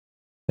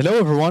Hello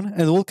everyone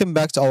and welcome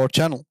back to our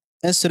channel.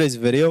 In today's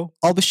video,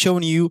 I'll be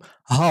showing you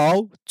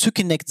how to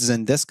connect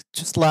Zendesk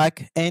to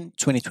Slack in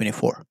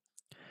 2024.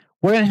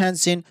 We're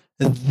enhancing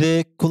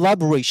the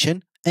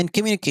collaboration and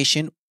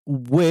communication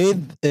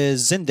with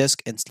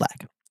Zendesk and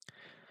Slack.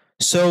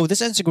 So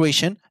this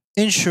integration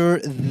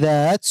ensures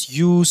that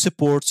you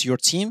support your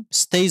team,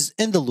 stays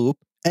in the loop,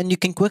 and you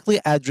can quickly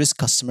address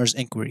customers'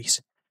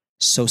 inquiries.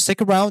 So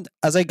stick around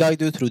as I guide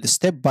you through the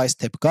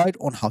step-by-step guide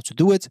on how to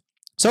do it.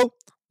 So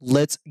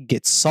let's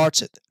get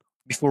started.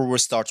 Before we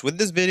start with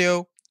this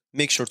video,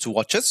 make sure to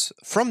watch us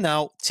from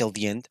now till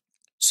the end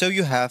so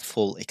you have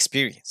full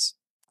experience.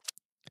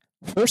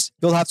 First,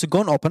 you'll have to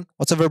go and open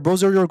whatever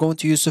browser you're going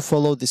to use to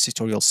follow this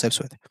tutorial steps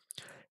with.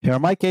 Here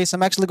in my case,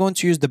 I'm actually going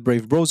to use the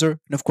Brave browser,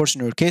 and of course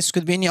in your case, it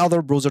could be any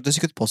other browser that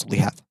you could possibly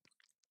have.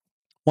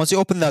 Once you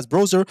open that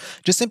browser,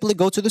 just simply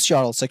go to the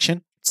URL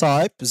section,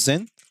 type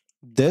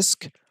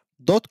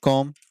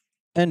zendesk.com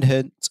and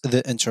hit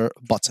the enter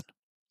button.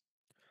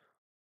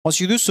 Once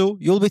you do so,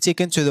 you'll be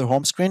taken to the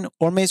home screen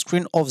or main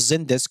screen of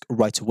Zendesk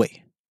right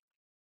away.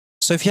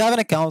 So if you have an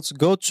account,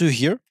 go to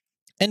here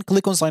and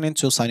click on sign in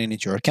to sign in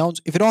into your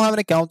account. If you don't have an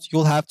account,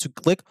 you'll have to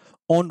click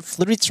on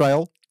free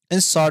trial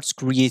and start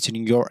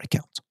creating your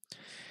account.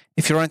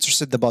 If you're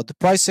interested about the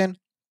pricing,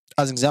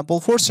 as example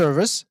for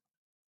service,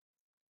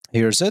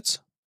 here's it.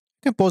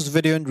 You can pause the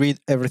video and read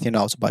everything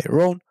out by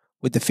your own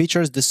with the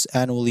features, this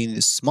annually and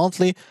this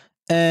monthly.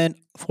 And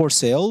for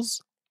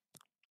sales,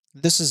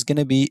 this is going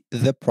to be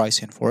the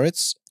pricing for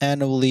it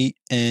annually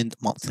and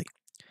monthly.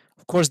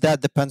 Of course,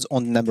 that depends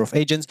on the number of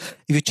agents.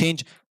 If you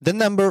change the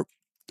number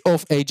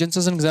of agents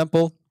as an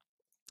example,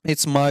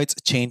 it might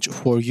change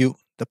for you.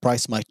 The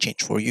price might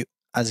change for you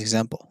as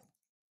example.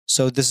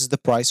 So this is the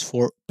price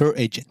for per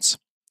agent.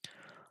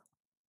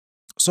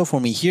 So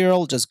for me here,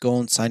 I'll just go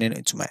and sign in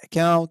into my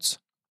account.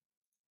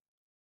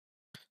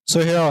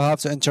 So here I'll have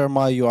to enter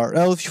my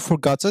URL. If you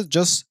forgot it,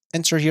 just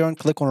enter here and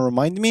click on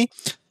remind me.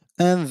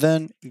 And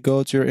then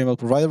go to your email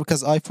provider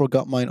because I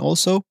forgot mine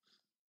also.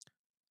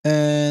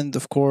 And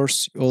of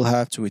course, you'll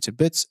have to wait a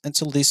bit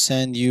until they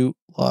send you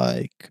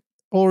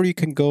or you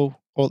can go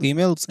all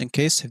emails in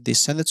case if they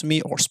send it to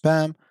me or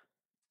spam. You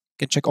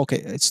can check, okay,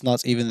 it's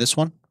not even this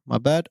one, my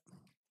bad.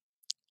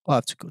 I'll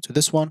have to go to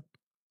this one.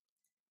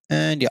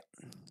 And yeah,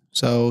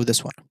 so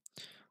this one.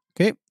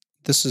 Okay,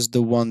 this is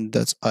the one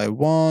that I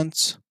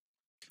want.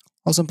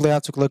 I'll simply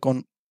have to click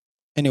on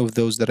any of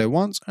those that I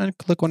want and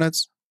click on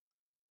it.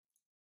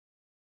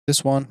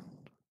 This one.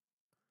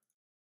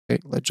 Okay,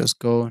 let's just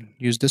go and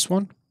use this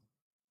one.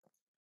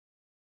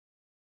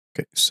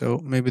 Okay,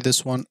 so maybe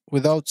this one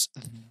without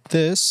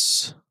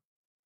this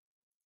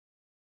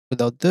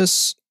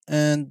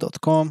and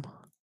 .com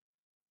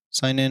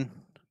sign in.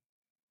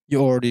 You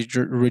already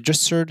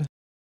registered.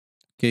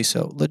 Okay,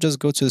 so let's just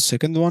go to the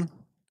second one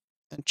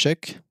and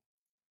check.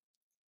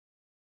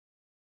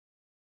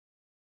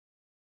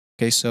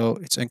 Okay, so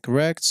it's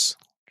incorrect.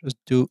 Just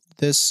do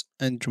this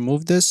and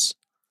remove this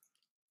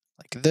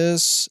like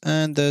this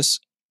and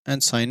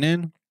sign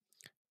in.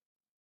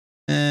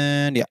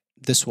 And yeah,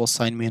 this will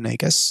sign me in, I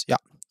guess. Yeah.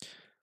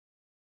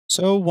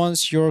 So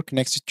once you're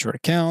connected to your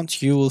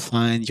account, you will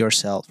find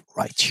yourself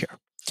right here.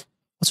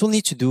 What we'll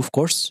need to do, of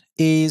course,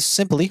 is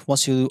simply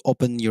once you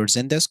open your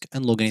Zendesk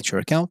and log into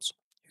your account,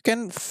 you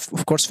can,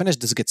 of course, finish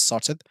this get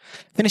started.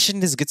 Finishing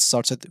this get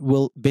started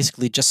will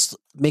basically just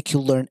make you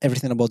learn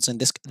everything about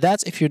Zendesk.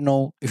 That's if you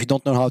don't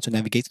know how to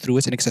navigate through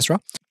it and etc.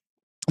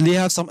 They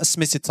have some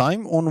estimated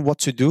time on what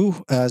to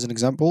do, as an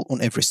example, on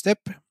every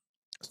step.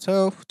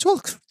 So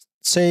to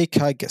take,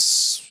 I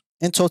guess,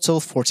 in total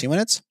 40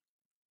 minutes.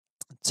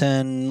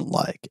 10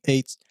 like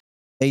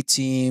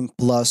 18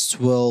 plus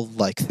 12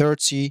 like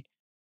 30,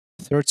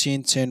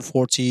 13, 10,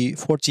 40,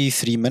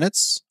 43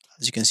 minutes,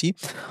 as you can see.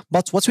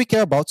 But what we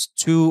care about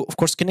to, of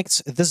course,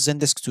 connect this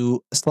Zendesk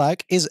to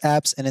Slack is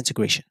apps and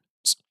integrations.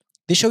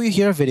 They show you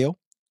here a video,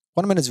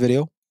 1 minute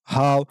video,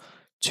 how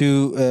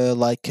to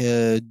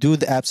do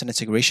the apps and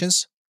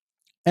integrations.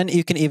 And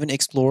you can even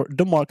explore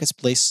the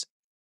marketplace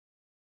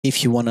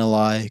if you want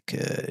to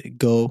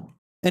go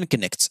and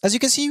connect. As you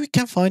can see, we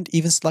can find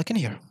even Slack in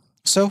here.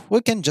 So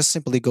we can just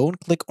simply go and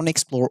click on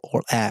explore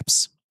all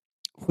apps.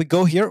 If we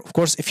go here, of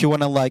course, if you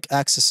want to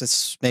access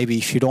it, maybe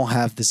if you don't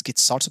have this get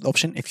started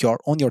option, if you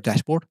are on your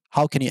dashboard,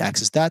 how can you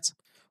access that?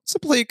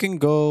 Simply you can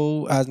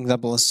go, as an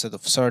example, instead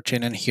of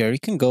searching in here, you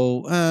can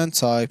go and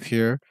type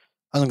here,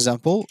 as an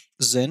example,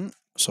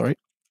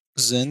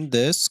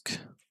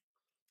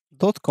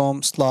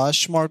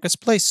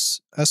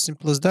 zendesk.com/marketplace. As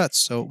simple as that.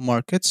 So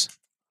marketplace.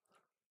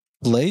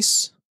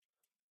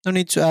 No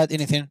need to add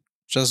anything.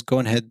 Just go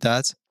and hit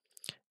that.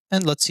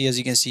 And let's see, as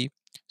you can see,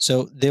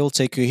 so they will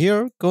take you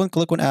here, go and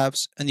click on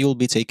apps, and you'll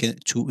be taken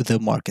to the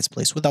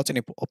marketplace without any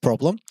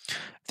problem.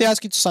 If they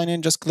ask you to sign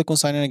in, just click on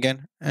sign in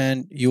again,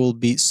 and you will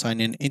be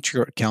signing into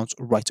your account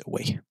right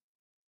away.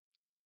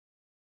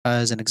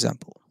 As an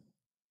example.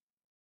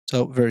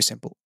 So very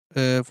simple.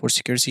 For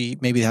security,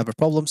 maybe they have a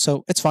problem,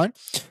 so it's fine.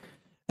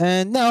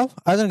 And now,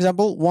 as an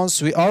example,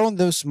 once we are on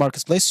this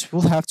marketplace,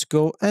 we'll have to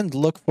go and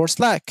look for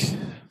Slack.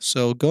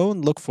 So go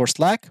and look for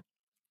Slack.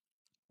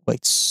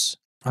 Wait,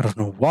 I don't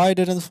know why I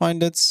didn't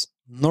find it.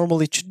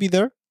 Normally it should be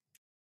there.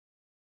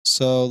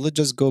 So let's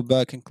just go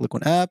back and click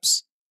on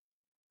apps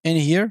in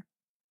here.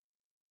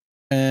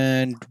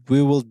 And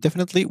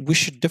we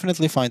should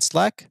definitely find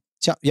Slack.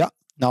 Yeah, yeah,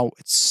 now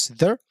it's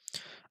there.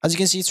 As you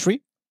can see, it's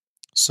free.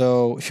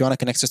 So if you want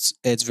to connect it,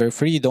 it's very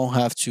free. You don't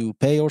have to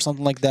pay or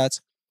something like that.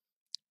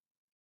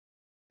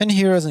 And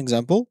here as an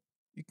example,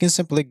 you can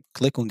simply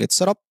click on get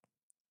set up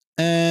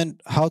and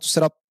how to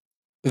set up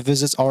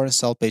visit our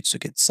install page to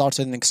get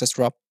started and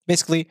etc.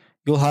 Basically,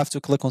 you'll have to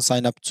click on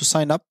sign up to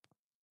sign up.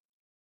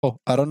 Oh,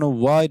 I don't know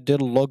why it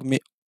didn't log me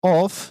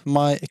off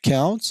my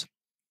account.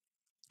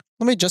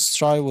 Let me just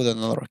try with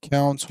another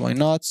account. Why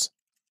not?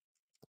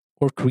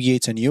 Or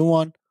create a new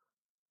one.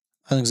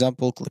 An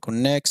example, click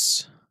on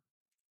next.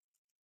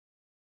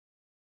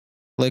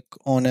 Click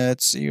on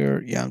it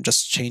here. Yeah, I'm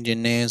just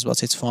changing names,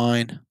 but it's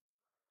fine.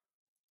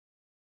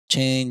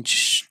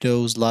 Change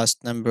those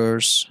last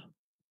numbers.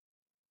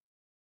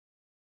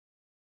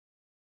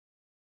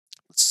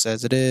 It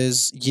says it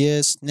is.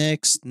 Yes,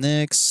 next,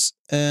 next.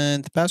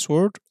 And the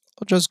password,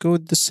 I'll just go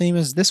with the same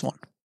as this one.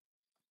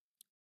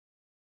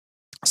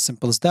 As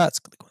simple as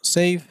that. Click on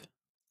save.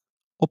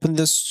 Open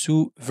this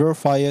to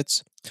verify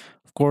it.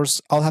 Of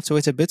course, I'll have to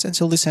wait a bit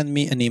until they send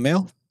me an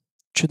email.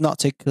 Should not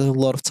take a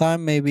lot of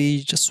time,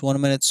 maybe just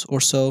 1 minute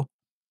or so.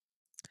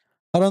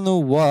 I don't know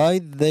why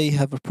they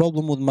have a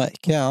problem with my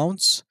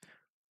accounts.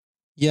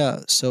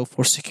 Yeah, so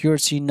for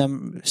security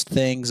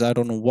things, I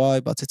don't know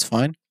why, but it's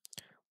fine.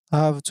 I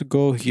have to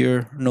go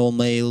here, no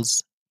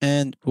mails,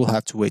 and we'll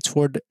have to wait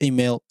for the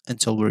email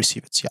until we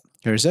receive it. Yeah,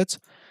 here's it.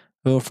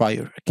 Verify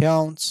your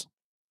account.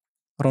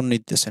 I don't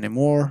need this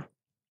anymore.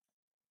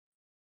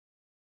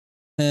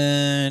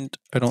 And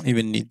I don't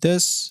even need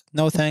this.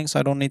 No thanks,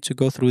 I don't need to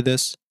go through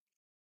this.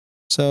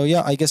 So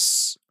yeah, I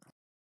guess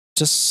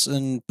just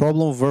a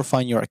problem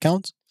verifying your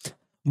account.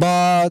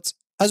 But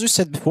as we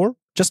said before,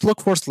 just look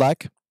for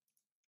Slack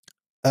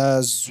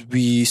as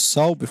we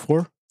saw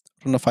before.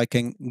 I don't know if I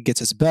can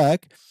get us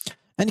back.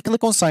 And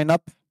click on sign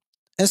up.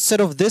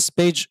 Instead of this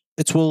page,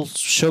 it will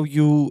show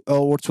you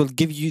or it will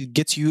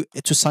get you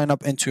to sign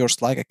up into your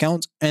Slack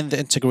account, and the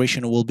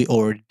integration will be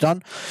already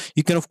done.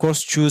 You can of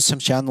course choose some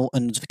channel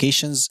and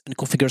notifications and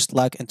configure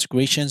Slack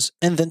integrations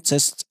and then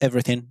test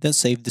everything, then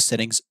save the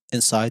settings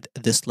inside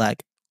the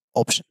Slack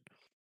option.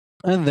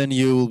 And then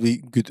you will be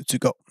good to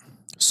go.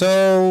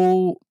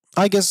 So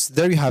I guess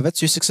there you have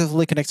it. You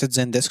successfully connected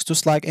Zendesk to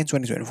Slack in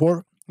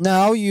 2024.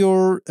 Now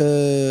your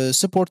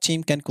support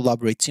team can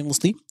collaborate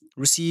seamlessly,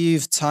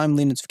 receive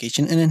timely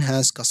notification, and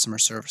enhance customer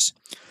service.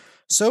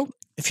 So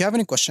if you have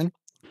any question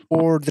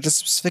or there is a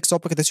specific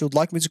topic that you would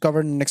like me to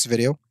cover in the next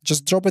video,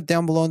 just drop it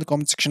down below in the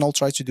comment section. I'll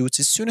try to do it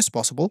as soon as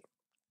possible.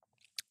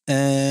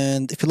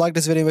 And if you like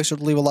this video, make sure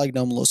to leave a like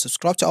down below.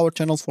 Subscribe to our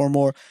channel for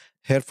more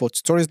helpful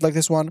tutorials like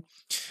this one.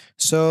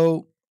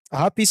 So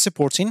happy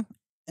supporting,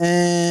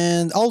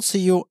 and I'll see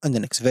you in the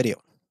next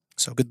video.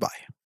 So goodbye.